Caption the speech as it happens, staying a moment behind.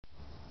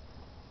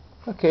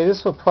Okay,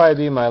 this will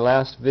probably be my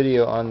last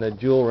video on the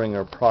Joule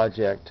Ringer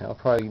project. I'll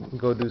probably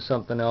go do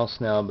something else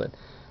now, but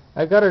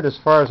I got it as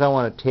far as I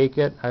want to take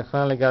it. I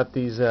finally got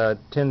these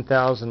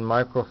 10,000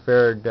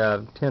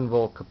 microfarad 10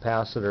 volt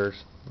capacitors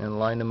and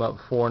lined them up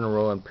 4 in a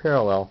row in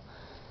parallel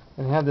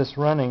and have this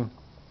running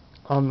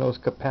on those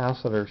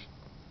capacitors.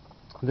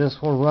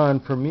 This will run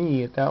for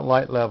me at that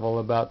light level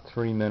about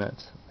 3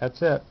 minutes.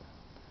 That's it.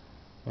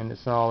 And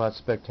it's not all that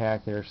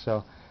spectacular.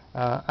 So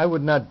I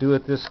would not do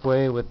it this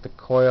way with the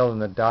coil and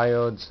the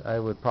diodes. I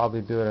would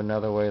probably do it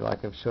another way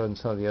like I've showed in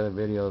some of the other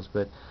videos.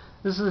 But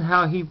this is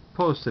how he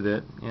posted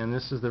it, and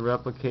this is the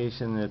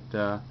replication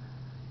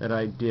that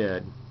I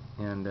did.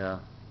 And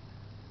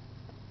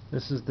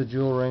this is the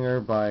Joule Ringer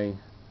by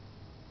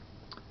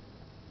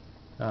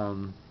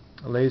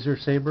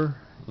Lasersaber,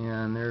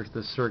 and there's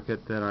the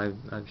circuit that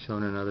I've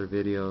shown in other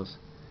videos.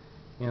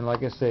 And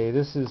like I say,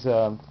 this is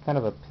kind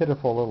of a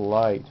pitiful little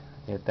light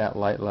at that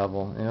light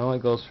level. It only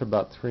goes for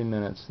about 3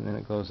 minutes and then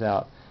it goes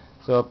out.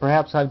 So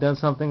perhaps I've done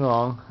something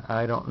wrong.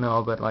 I don't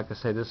know, but like I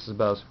say, this is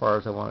about as far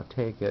as I want to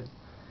take it.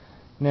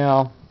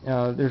 Now,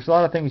 there's a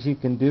lot of things you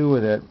can do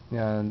with it,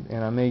 and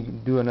I may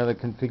do another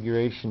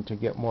configuration to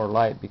get more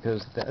light,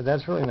 because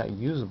that's really not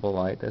usable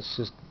light. That's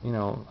just, you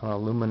know, a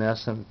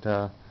luminescent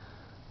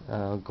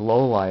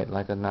glow light,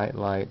 like a night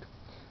light.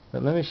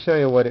 But let me show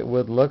you what it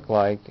would look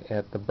like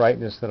at the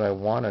brightness that I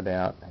want it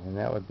at, and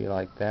that would be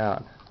like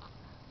that.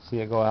 See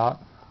it go out?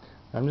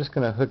 I'm just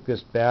going to hook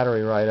this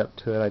battery right up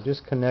to it. I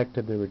just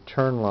connected the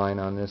return line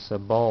on this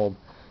bulb,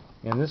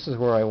 and this is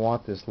where I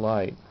want this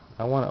light.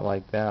 I want it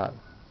like that.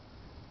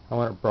 I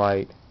want it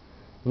bright.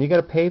 And you got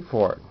to pay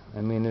for it.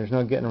 I mean, there's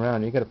no getting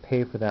around it. You got to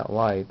pay for that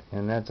light,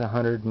 and that's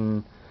 100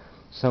 and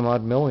some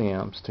odd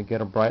milliamps to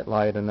get a bright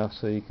light enough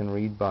so you can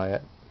read by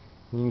it.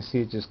 And you can see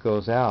it just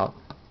goes out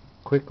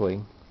quickly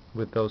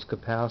with those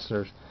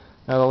capacitors.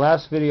 Now, the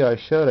last video I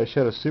showed a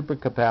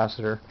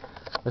supercapacitor.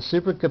 A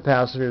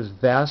supercapacitor is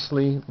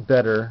vastly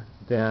better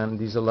than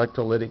these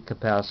electrolytic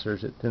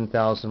capacitors at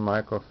 10,000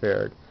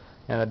 microfarad.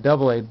 And a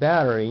AA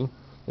battery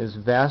is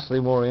vastly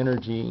more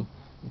energy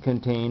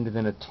contained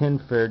than a 10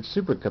 farad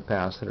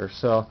supercapacitor.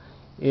 So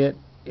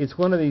it's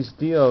one of these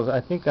deals.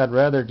 I think I'd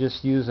rather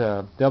just use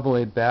a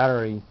AA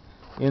battery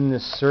in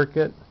this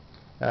circuit,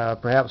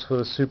 perhaps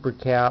with a super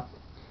cap,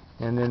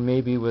 and then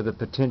maybe with a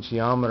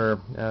potentiometer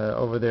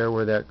over there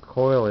where that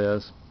coil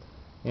is,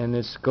 and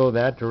just go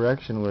that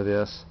direction with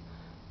this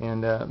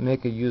and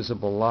make a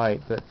usable light.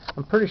 But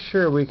I'm pretty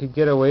sure we could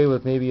get away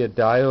with maybe a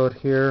diode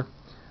here,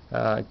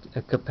 a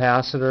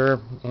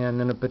capacitor, and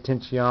then a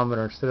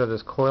potentiometer instead of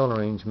this coil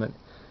arrangement,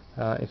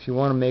 if you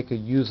want to make a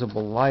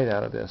usable light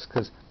out of this.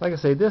 Because, like I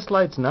say, this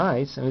light's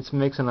nice, and it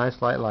makes a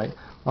nice light.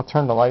 I'll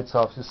turn the lights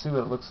off to see what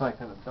it looks like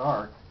in the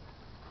dark.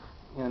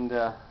 And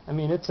I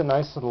mean, it's a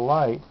nice little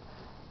light,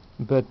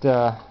 but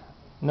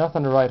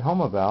nothing to write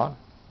home about.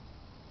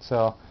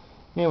 So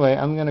anyway,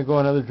 I'm going to go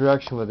another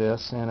direction with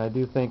this, and I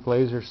do thank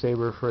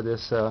Lasersaber for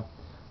this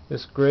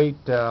this great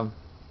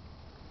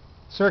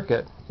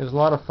circuit. It was a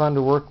lot of fun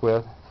to work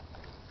with,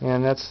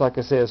 and that's, like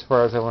I say, as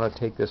far as I want to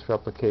take this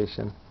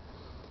replication.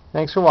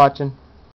 Thanks for watching.